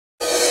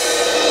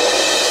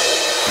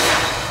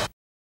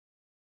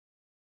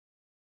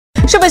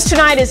Showbiz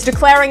Tonight is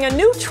declaring a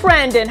new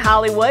trend in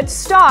Hollywood,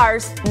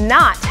 stars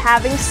not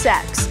having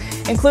sex,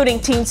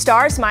 including teen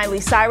stars Miley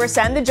Cirus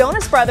and the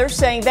Jonas Brothers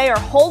saying they are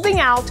holding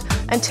out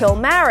until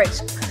marriage.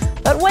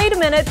 But wait a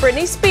minute,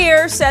 Britney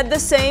Spears said the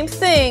same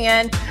thing,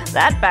 and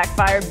that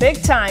backfired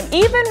big time.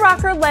 Even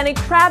rocker Lenny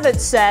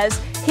Kravitz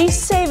says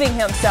he's saving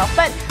himself.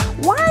 But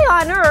why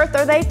on earth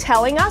are they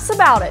telling us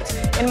about it?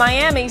 In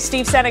Miami,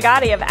 Steve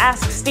Santagati of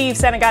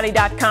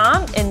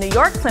AskSteveSantagati.com. In New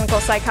York,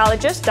 clinical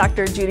psychologist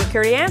Dr. Judy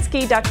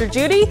Kuryansky. Dr.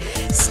 Judy,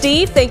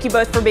 Steve, thank you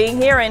both for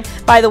being here. And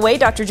by the way,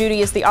 Dr.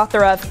 Judy is the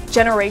author of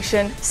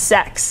Generation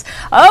Sex.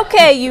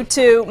 Okay, you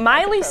two,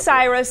 Miley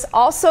Cirus,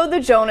 also the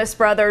Jonas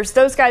Brothers.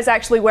 Those guys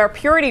actually wear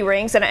purity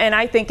rings, and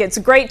I think it's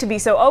great to be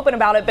so open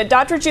about it. But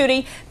Dr.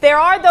 Judy, there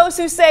are those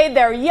who say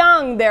they're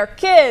young, they're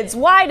kids.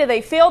 Why do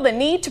they feel the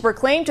need to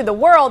proclaim to the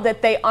world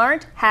that they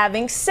aren't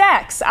having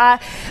sex?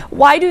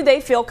 Why do they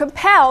feel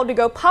compelled to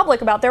go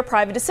public about their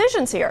private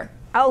decisions here?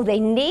 Oh, they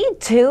need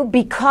to,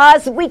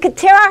 because we could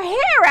tear our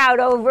hair out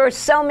over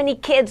so many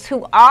kids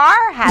who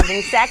are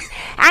having sex,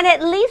 and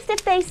at least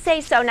if they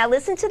say so. Now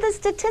listen to the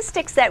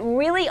statistics that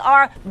really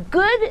are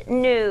good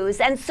news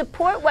and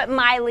support what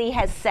Miley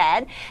has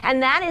said,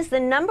 and that is the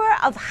number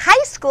of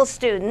high school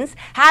students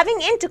having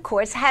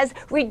intercourse has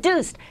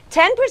reduced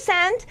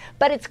 10%,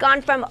 but it's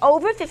gone from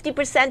over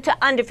 50% to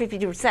under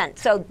 50%.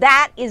 So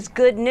that is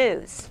good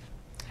news.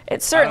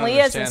 It certainly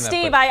is. And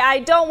Steve, I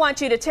don't want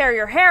you to tear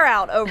your hair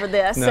out over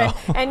this. No.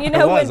 And you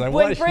know, when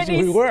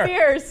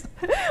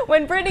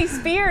Britney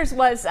Spears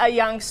was a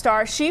young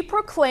star, she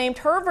proclaimed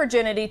her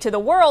virginity to the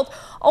world,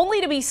 only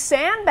to be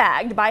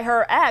sandbagged by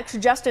her ex,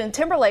 Justin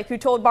Timberlake, who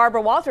told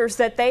Barbara Walters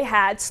that they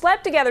had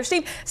slept together.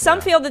 Steve, some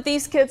feel that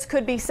these kids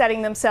could be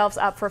setting themselves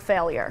up for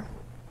failure.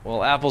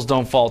 Well, apples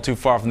don't fall too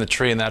far from the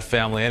tree in that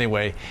family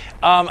anyway.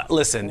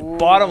 Listen,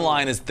 bottom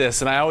line is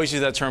this, and I always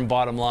use that term,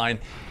 bottom line.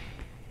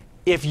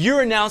 If you're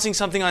announcing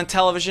something on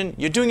television,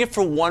 you're doing it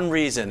for one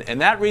reason,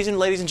 and that reason,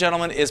 ladies and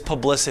gentlemen, is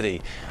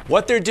publicity.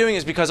 What they're doing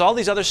is because all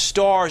these other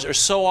stars are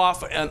so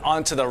off and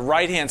onto the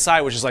right-hand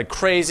side, which is like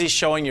crazy,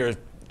 showing your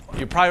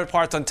private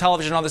parts on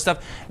television and all this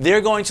stuff,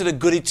 they're going to the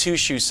goody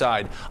two-shoes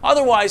side.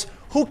 Otherwise,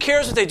 who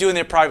cares what they do in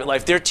their private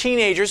life? They're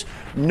teenagers.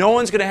 No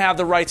one's going to have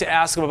the right to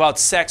ask them about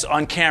sex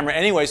on camera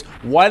anyways.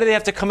 Why do they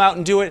have to come out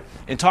and do it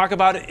and talk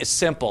about it? It's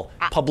simple.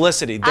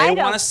 Publicity. They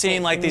want to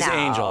seem like these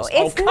angels.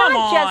 It's come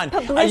on.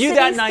 Just publicity, are you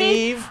that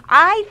naive?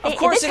 Steve. Of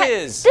course it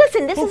is.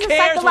 Listen, this who is a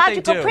cares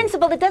psychological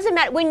principle. It doesn't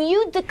matter. When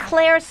you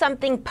declare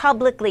something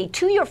publicly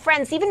to your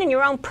friends, even in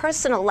your own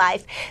personal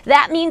life,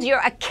 that means you're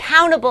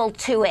accountable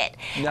to it.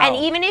 No. And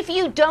even if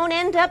you don't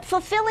end up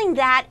fulfilling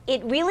that,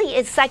 it really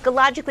is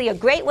psychologically a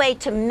great way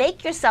to make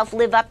yourself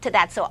live up to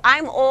that. So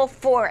I'm all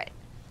for it.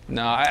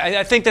 No,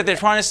 I think that they're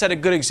trying to set a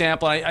good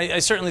example. I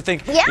certainly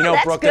think, yeah, you know,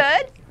 that's Brooke,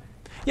 good.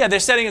 Yeah, they're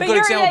setting a good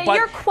example. But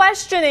you're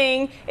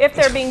questioning if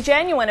they're being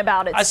genuine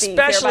about it, Steve,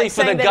 especially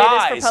for the guys.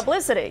 That it is for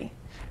publicity.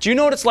 Do you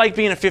know what it's like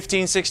being a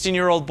 15,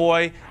 16-year-old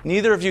boy?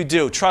 Neither of you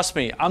do. Trust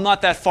me, I'm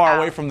not that far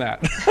away from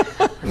that.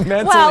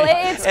 Mentally. Well,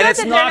 it's good that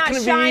they're not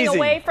not shying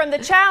away from the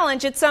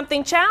challenge. It's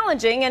something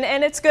challenging,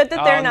 and it's good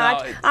that they're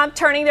not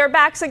turning their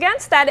backs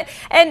against that.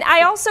 And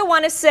I also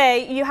want to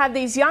say, you have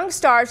these young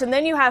stars, and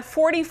then you have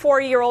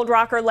 44-year-old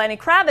rocker Lenny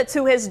Kravitz,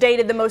 who has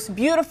dated the most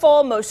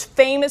beautiful, most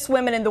famous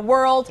women in the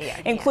world,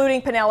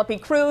 including Penelope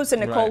Cruz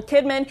and Nicole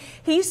Kidman.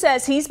 He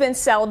says he's been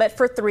celibate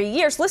for 3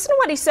 years. Listen to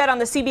what he said on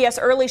the CBS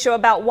Early Show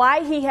about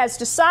why he has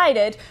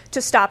decided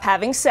to stop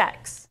having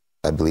sex.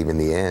 I believe in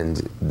the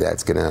end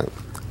that's going to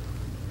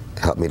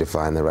help me to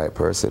find the right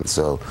person.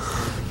 So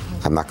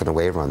I'm not going to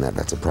waver on that.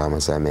 That's a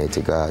promise I made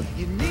to God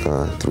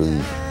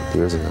 3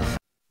 years ago.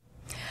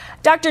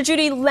 Dr.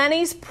 Judy,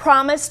 Lenny's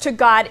promise to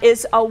God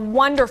is a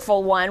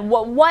wonderful one.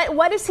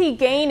 What is he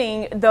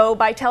gaining, though,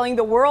 by telling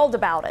the world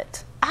about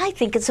it? I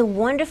think it's a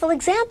wonderful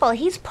example.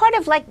 He's part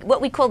of like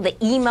what we call the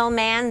emo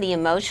man, the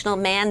emotional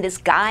man, this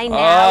guy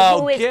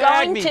now who is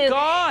going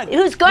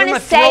to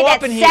say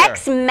that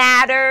sex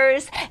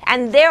matters,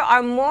 and there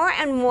are more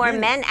and more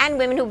men and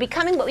women who are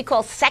becoming what we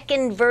call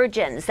second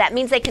virgins. That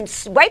means they can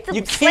wipe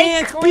the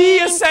slate clean, be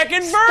a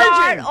second virgin.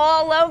 Start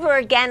all over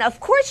again. Of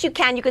course you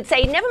can. You could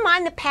say, never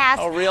mind the past.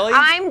 Oh, really?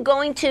 I'm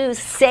going to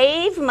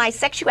save my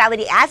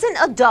sexuality as an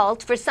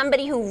adult for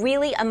somebody who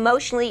really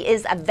emotionally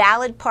is a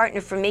valid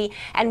partner for me,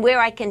 and where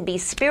I can be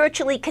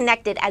spiritually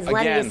connected, as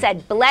Lenny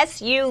said.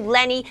 Bless you,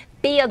 Lenny.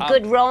 Be a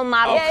good role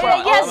model for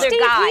older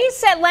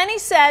guys. Lenny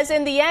says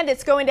in the end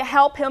it's going to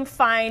help him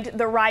find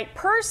the right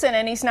person,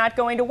 and he's not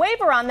going to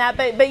waver on that.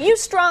 But you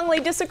strongly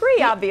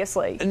disagree,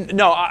 obviously.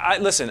 No,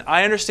 listen,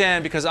 I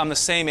understand because I'm the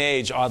same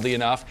age, oddly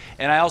enough,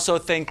 and I also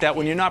think that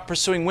when you're not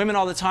pursuing women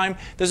all the time,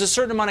 there's a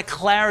certain amount of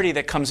clarity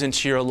that comes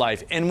into your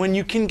life. And when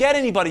you can get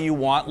anybody you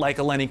want, like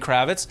a Lenny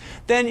Kravitz,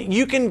 then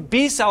you can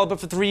be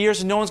celibate for 3 years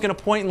and no one's going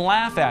to point and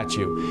laugh at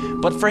you.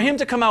 But for him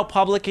to come out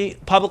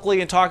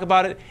publicly and talk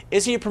about it,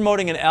 is he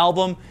promoting an album?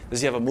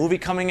 Does he have a movie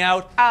coming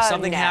out?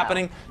 Something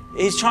happening?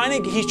 He's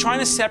trying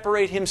to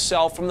separate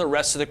himself from the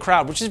rest of the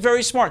crowd, which is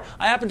very smart.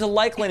 I happen to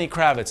like Lenny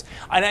Kravitz,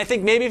 and I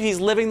think maybe if he's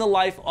living the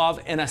life of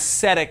an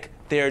ascetic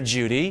there,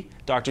 Judy,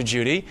 Dr.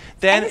 Judy,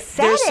 then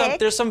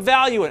there's some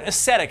value in it.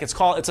 Ascetic. It's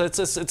called. It's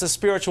a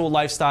spiritual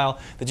lifestyle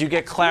that you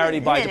get clarity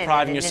by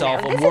depriving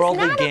yourself of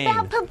worldly gain, this is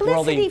not about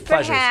publicity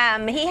for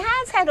him. He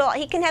has had all.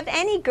 He can have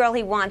any girl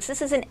he wants.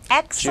 This is an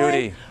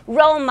excellent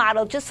role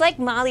model, just like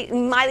Miley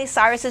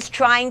Cirus is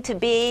trying to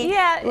be.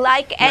 Yeah.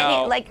 Like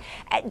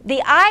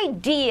the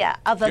idea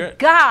of a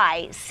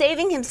guy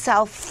saving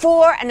himself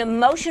for an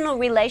emotional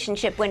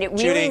relationship when it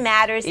really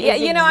matters is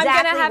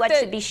exactly what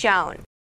should be shown.